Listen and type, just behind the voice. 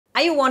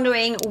Are you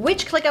wondering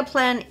which ClickUp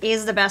plan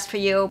is the best for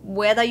you?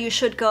 Whether you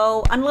should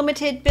go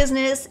unlimited,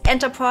 business,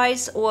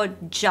 enterprise, or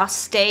just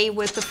stay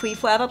with the free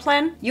forever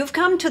plan? You've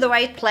come to the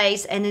right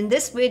place, and in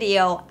this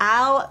video,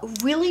 I'll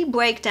really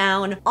break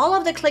down all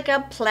of the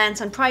ClickUp plans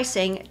and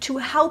pricing to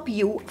help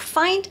you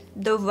find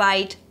the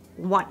right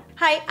one.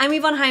 Hi, I'm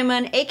Yvonne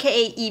Heimann,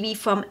 aka Evie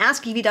from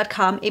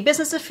AskEvie.com, a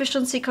business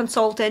efficiency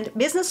consultant,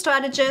 business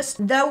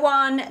strategist, the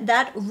one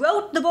that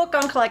wrote the book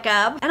on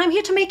ClickUp, and I'm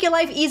here to make your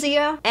life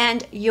easier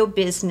and your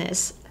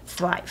business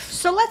thrive.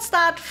 So let's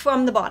start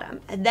from the bottom.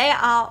 There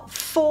are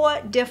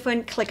 4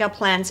 different ClickUp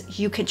plans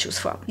you can choose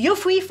from. Your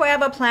free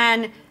forever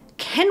plan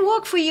can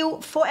work for you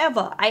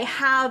forever. I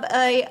have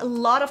a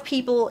lot of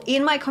people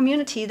in my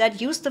community that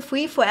use the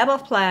free forever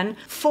plan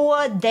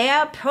for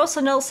their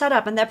personal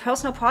setup and their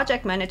personal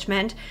project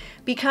management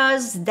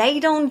because they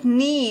don't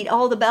need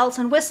all the bells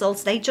and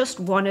whistles. They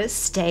just want to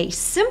stay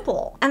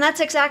simple. And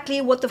that's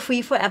exactly what the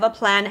free forever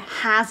plan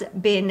has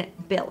been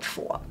built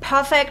for.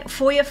 Perfect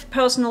for your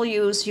personal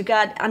use. You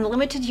got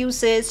unlimited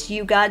uses.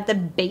 You got the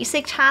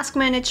basic task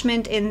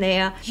management in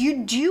there.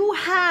 You do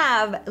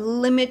have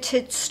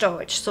limited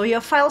storage. So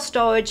your file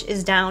storage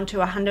is down to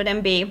 100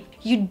 MB.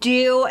 You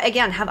do,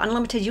 again, have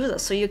unlimited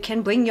users, so you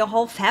can bring your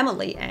whole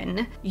family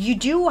in. You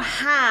do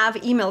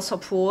have email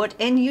support,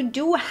 and you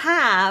do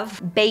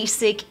have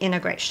basic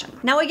integration.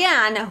 Now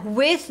again,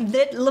 with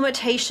the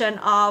limitation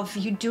of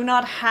you do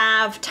not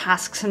have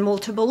tasks and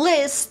multiple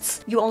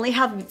lists, you only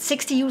have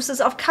 60 uses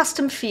of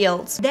custom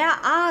fields. There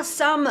are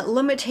some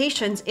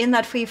limitations in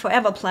that free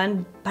forever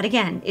plan, but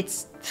again,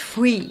 it's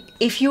free.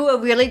 If you are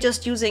really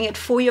just using it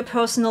for your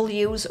personal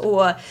use,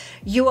 or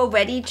you are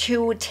ready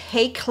to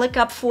take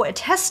ClickUp for a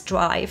test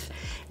drive,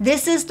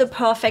 this is the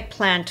perfect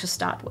plan to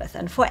start with.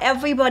 And for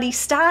everybody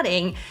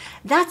starting,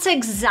 that's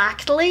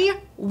exactly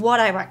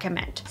what I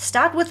recommend.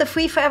 Start with the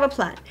free forever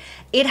plan.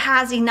 It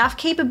has enough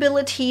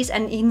capabilities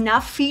and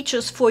enough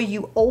features for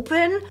you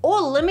open or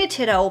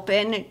limited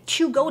open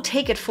to go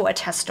take it for a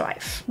test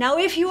drive. Now,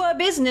 if you are a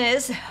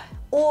business,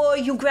 or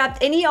you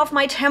grabbed any of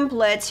my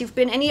templates, you've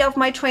been any of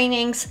my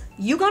trainings,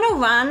 you're gonna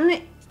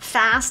run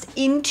fast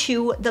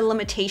into the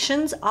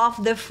limitations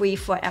of the free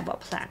forever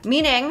plan.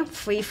 Meaning,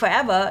 free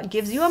forever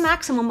gives you a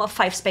maximum of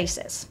 5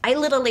 spaces. I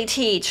literally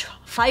teach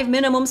 5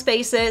 minimum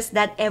spaces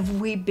that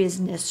every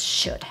business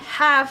should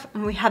have,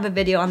 and we have a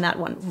video on that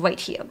one right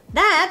here.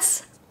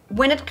 That's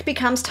when it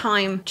becomes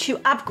time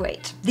to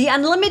upgrade. The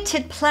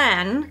unlimited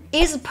plan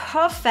is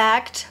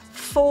perfect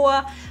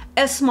for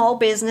a small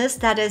business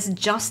that is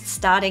just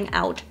starting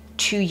out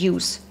to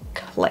use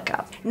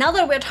ClickUp. Now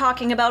that we're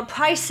talking about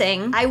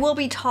pricing, I will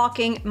be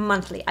talking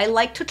monthly. I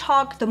like to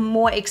talk the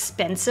more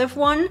expensive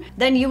one,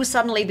 then you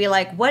suddenly be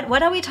like,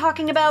 what are we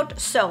talking about?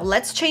 So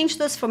let's change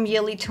this from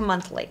yearly to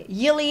monthly.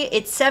 Yearly,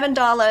 it's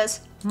 $7.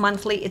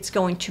 Monthly, it's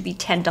going to be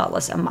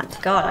 $10 a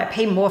month. God, I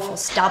pay more for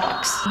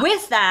Starbucks.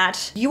 With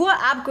that, you are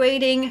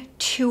upgrading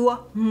to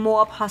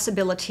more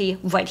possibility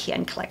right here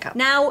in ClickUp.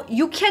 Now,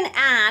 you can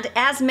add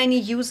as many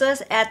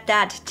users at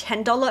that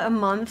 $10 a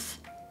month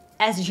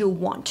as you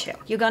want to.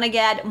 You're gonna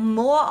get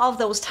more of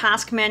those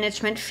task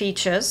management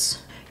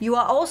features. You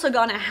are also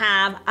gonna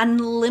have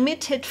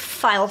unlimited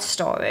file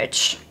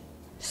storage.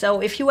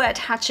 So if you are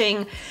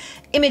attaching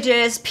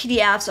images,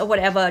 PDFs, or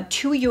whatever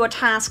to your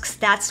tasks,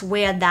 that's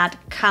where that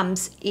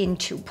comes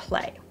into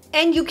play.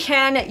 And you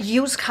can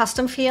use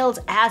custom fields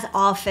as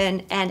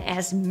often and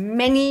as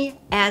many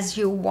as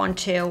you want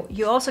to.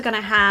 You're also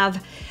gonna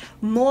have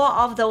more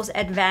of those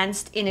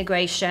advanced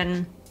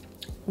integration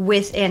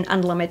within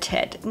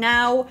unlimited.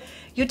 Now,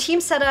 your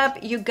team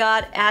setup, you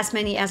got as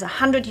many as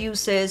 100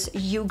 users.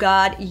 You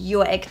got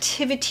your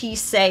activity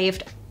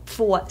saved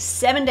for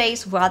 7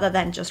 days rather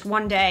than just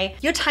 1 day.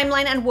 Your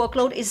timeline and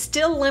workload is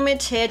still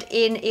limited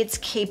in its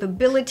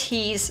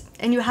capabilities,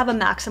 and you have a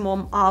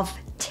maximum of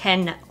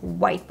 10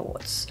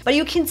 whiteboards. But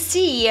you can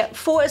see,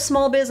 for a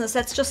small business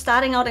that's just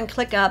starting out in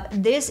ClickUp,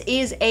 this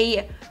is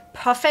a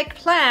perfect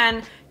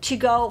plan to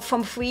go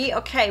from free,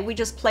 okay, we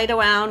just played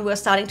around, we're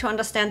starting to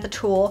understand the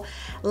tool,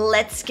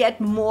 let's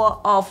get more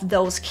of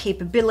those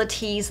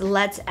capabilities,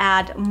 let's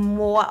add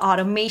more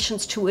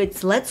automations to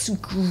it, let's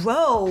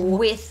grow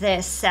with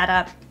this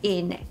setup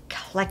in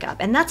ClickUp.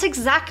 And that's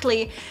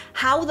exactly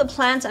how the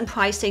plans and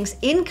pricings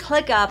in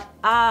ClickUp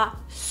are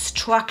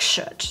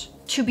structured.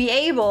 To be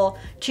able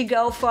to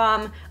go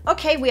from,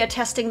 okay, we are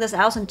testing this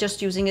out and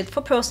just using it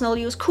for personal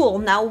use, cool,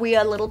 now we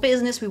are a little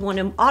business, we want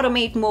to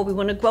automate more, we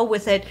want to grow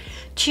with it,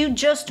 to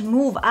just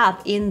move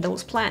up in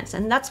those plans.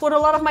 And that's what a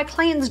lot of my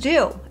clients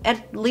do,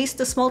 at least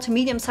the small to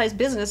medium-sized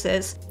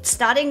businesses,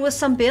 starting with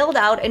some build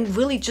out and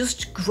really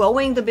just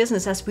growing the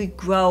business as we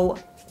grow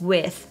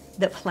with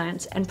the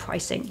plans and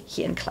pricing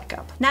here in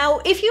ClickUp. Now,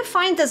 if you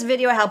find this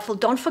video helpful,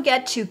 don't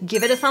forget to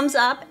give it a thumbs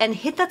up and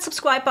hit that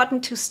subscribe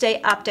button to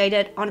stay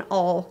updated on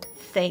all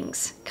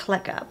things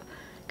ClickUp,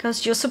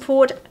 because your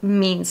support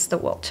means the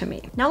world to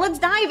me. Now let's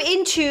dive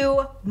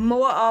into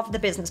more of the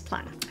business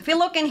plan. If you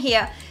look in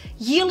here,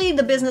 yearly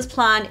the business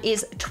plan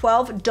is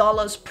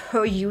 $12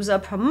 per user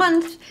per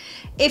month.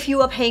 If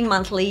you are paying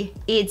monthly,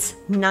 it's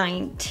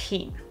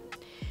 $19.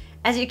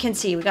 As you can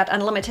see, we got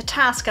unlimited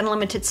tasks,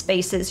 unlimited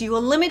spaces. You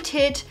are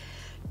limited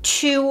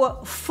to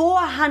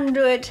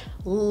 400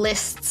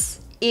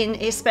 lists in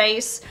a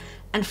space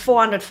and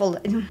 400 full.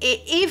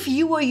 If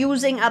you were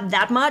using up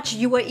that much,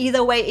 you were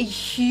either way a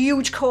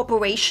huge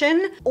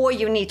corporation or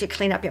you need to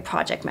clean up your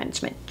project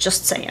management,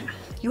 just saying.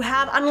 You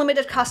have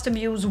unlimited custom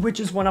views, which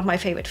is one of my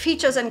favorite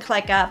features in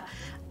ClickUp.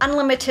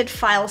 Unlimited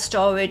file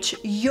storage.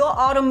 Your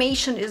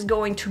automation is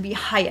going to be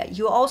higher.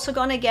 You're also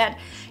gonna get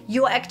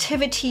your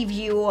activity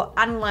view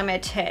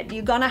unlimited.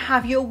 You're gonna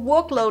have your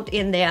workload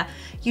in there.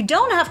 You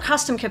don't have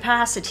custom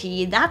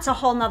capacity. That's a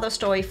whole nother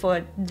story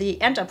for the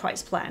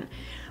enterprise plan.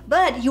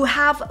 But you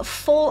have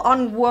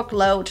full-on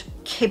workload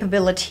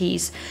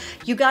capabilities.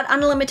 You got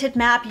unlimited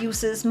map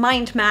uses,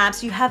 mind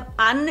maps. You have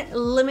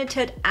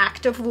unlimited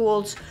active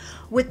rules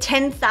with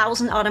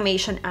 10,000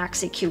 automation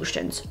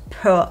executions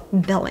per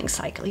billing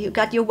cycle. You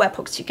got your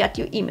webhooks, you got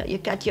your email, you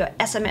got your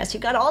SMS, you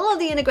got all of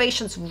the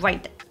integrations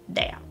right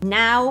there.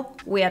 Now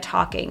we are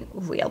talking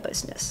real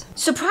business.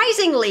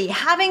 Surprisingly,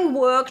 having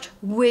worked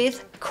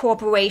with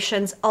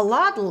corporations a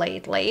lot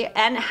lately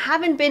and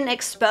haven't been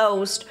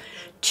exposed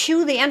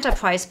to the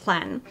enterprise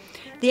plan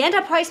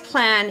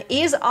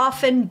is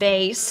often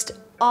based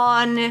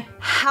on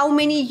how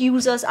many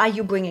users are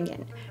you bringing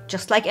in.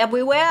 Just like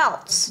everywhere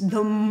else,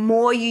 the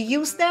more you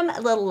use them,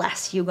 the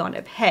less you're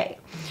gonna pay.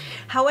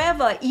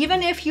 However,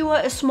 even if you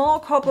are a small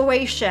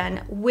corporation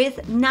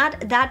with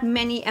not that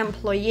many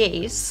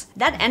employees,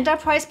 that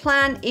enterprise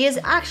plan is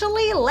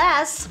actually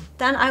less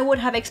than I would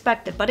have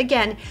expected. But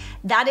again,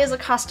 that is a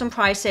custom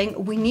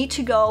pricing. We need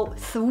to go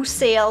through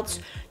sales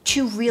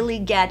to really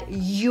get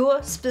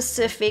your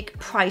specific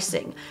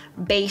pricing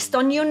based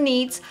on your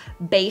needs,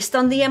 based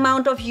on the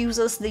amount of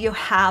users that you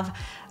have,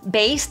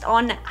 based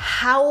on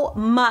how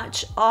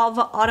much of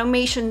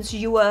automations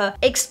you are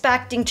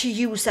expecting to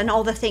use and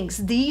all the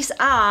things. These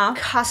are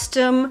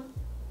custom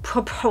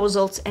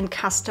proposals and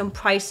custom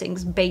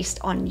pricings based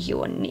on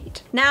your need.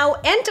 Now,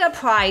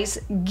 enterprise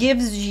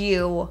gives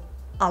you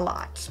a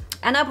lot.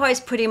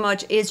 Enterprise pretty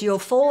much is your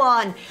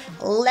full-on,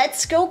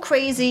 let's go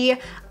crazy,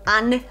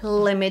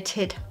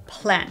 unlimited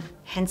plan.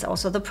 Hence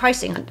also the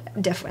pricing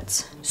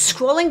difference.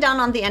 Scrolling down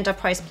on the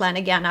enterprise plan,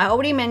 again, I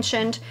already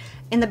mentioned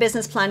in the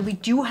business plan, we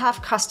do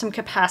have custom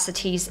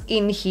capacities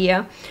in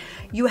here.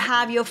 You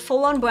have your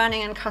full-on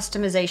branding and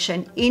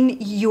customization in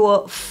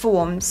your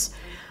forms.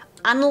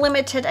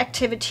 Unlimited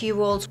activity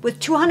rules with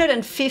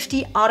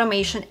 250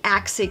 automation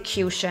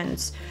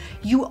executions.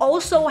 You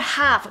also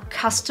have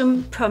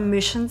custom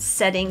permission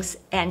settings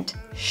and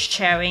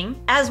sharing,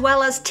 as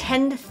well as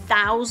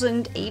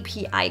 10,000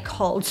 API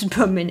calls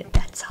per minute.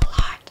 That's a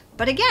lot.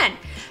 But again,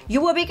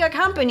 you're a bigger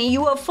company,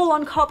 you're a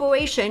full-on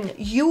corporation,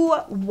 you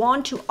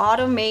want to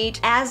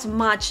automate as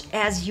much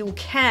as you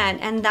can,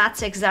 and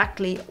that's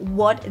exactly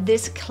what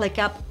this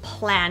ClickUp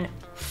plan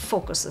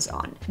focuses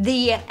on.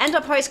 The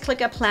enterprise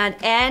ClickUp plan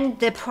and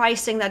the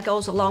pricing that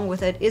goes along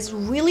with it is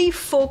really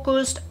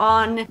focused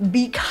on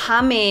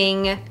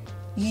becoming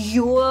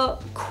your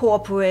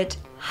corporate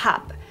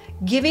hub,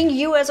 giving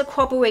you as a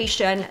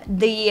corporation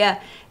the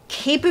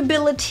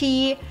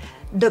capability,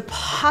 the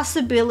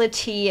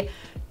possibility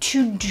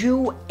to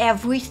do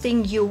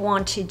everything you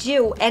want to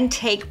do and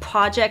take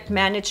project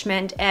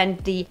management and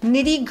the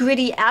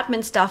nitty-gritty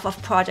admin stuff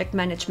of project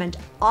management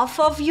off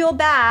of your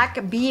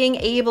back, being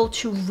able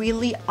to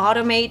really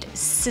automate,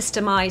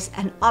 systemize,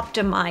 and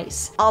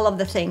optimize all of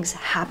the things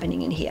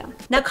happening in here.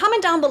 Now,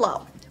 comment down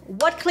below.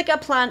 What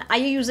ClickUp plan are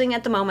you using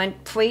at the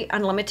moment? Free,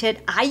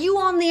 unlimited? Are you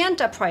on the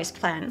enterprise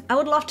plan? I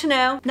would love to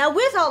know. Now,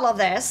 with all of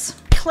this,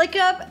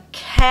 ClickUp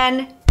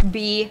can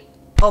be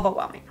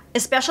overwhelming,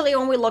 especially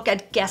when we look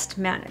at guest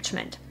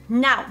management.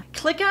 Now,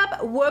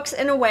 ClickUp works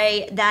in a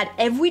way that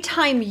every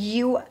time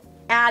you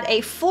add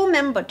a full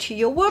member to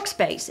your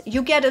workspace,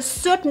 you get a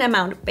certain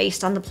amount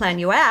based on the plan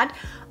you add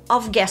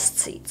of guest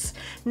seats.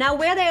 Now,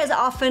 where there is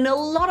often a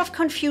lot of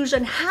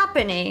confusion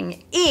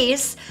happening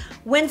is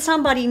when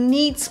somebody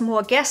needs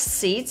more guest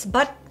seats,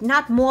 but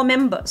not more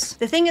members.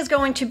 The thing is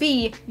going to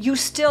be, you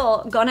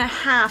still gonna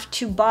have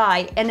to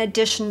buy an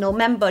additional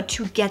member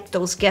to get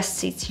those guest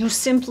seats. You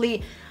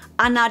simply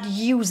are not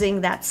using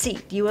that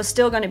seat. You are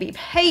still going to be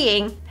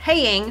paying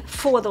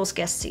for those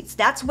guest seats.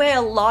 That's where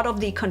a lot of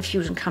the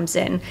confusion comes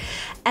in.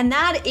 And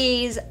that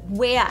is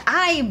where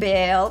I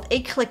build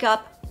a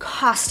ClickUp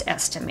cost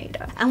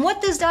estimator. And what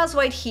this does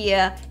right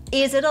here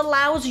is it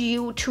allows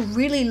you to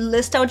really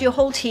list out your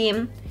whole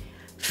team.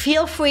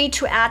 Feel free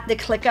to add the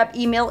ClickUp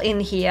email in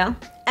here.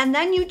 And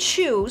then you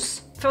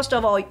choose, first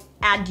of all,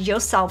 add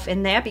yourself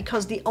in there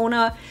because the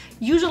owner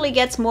usually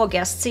gets more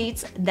guest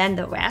seats than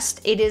the rest.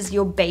 It is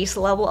your base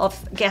level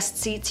of guest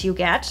seats you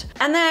get.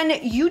 And then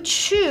you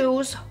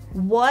choose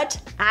what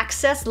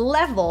access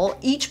level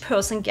each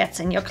person gets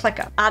in your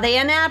ClickUp. Are they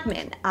an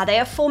admin? Are they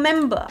a full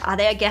member? Are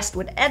they a guest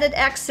with edit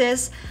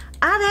access?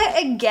 Are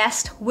they a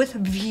guest with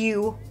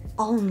view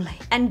only?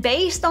 And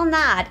based on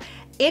that,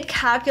 it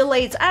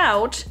calculates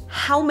out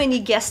how many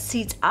guest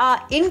seats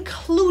are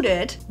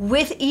included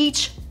with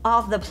each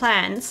of the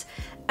plans.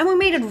 And we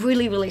made it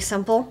really, really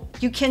simple.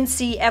 You can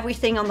see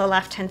everything on the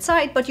left-hand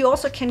side, but you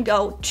also can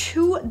go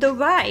to the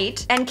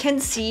right and can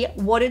see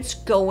what it's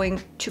going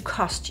to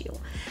cost you.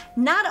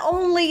 Not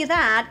only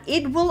that,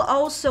 it will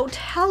also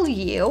tell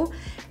you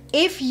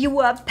if you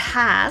are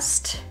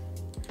past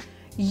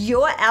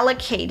your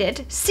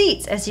allocated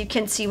seats. As you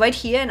can see right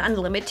here in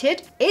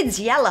Unlimited, it's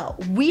yellow.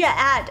 We are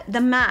at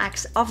the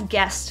max of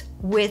guests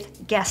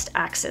with guest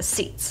access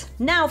seats.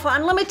 Now for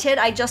Unlimited,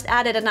 I just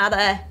added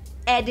another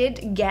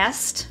added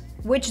guest,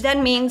 which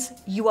then means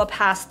you are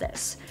past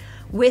this.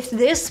 With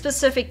this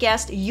specific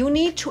guest, you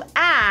need to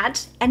add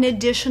an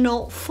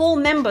additional full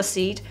member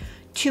seat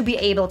to be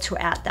able to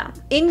add them.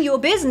 In your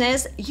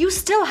business, you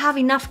still have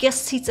enough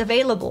guest seats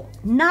available.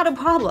 Not a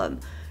problem.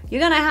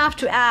 You're gonna have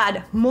to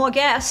add more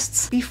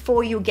guests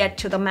before you get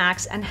to the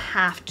max and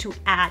have to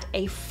add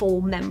a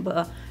full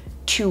member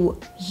to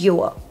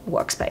your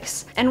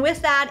workspace. And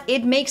with that,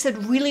 it makes it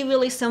really,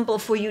 really simple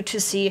for you to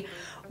see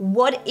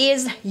what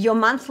is your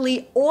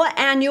monthly or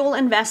annual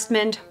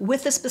investment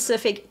with the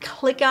specific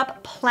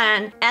ClickUp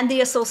plan and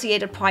the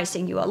associated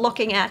pricing you are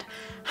looking at.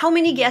 How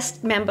many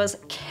guest members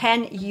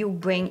can you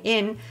bring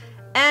in?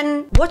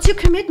 And what's your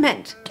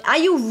commitment? Are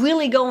you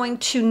really going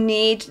to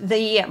need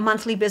the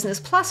monthly Business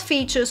Plus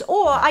features,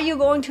 or are you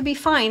going to be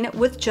fine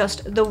with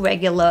just the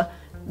regular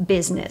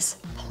business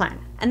plan?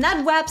 And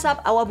that wraps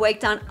up our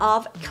breakdown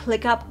of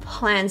ClickUp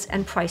plans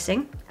and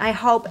pricing. I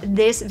hope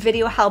this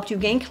video helped you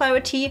gain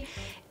clarity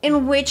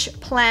in which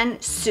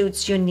plan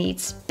suits your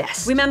needs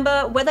best.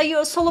 Remember, whether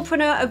you're a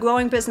solopreneur, a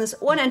growing business,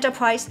 or an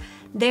enterprise,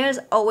 there's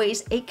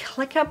always a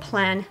ClickUp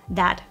plan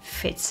that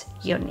fits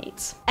your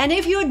needs. And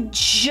if you're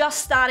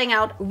just starting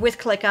out with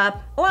ClickUp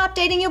or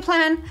updating your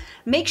plan,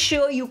 make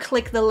sure you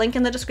click the link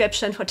in the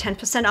description for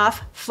 10%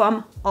 off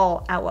from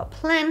all our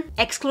plan,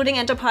 excluding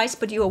enterprise,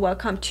 but you are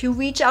welcome to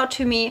reach out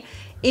to me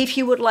if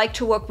you would like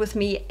to work with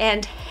me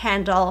and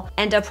handle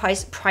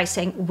enterprise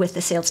pricing with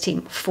the sales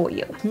team for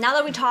you. Now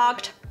that we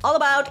talked all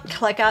about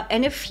ClickUp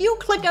and a few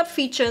ClickUp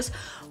features,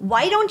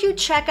 why don't you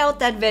check out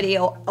that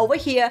video over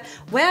here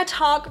where I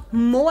talk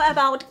more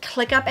about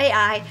ClickUp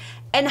AI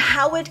and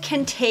how it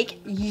can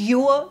take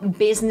your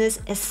business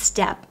a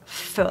step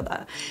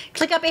further.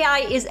 ClickUp AI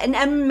is an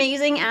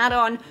amazing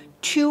add-on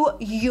to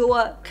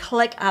your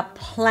ClickUp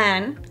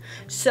plan.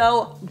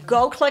 So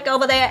go click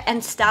over there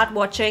and start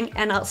watching,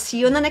 and I'll see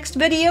you in the next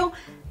video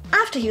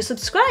after you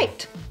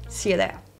subscribed. See you there.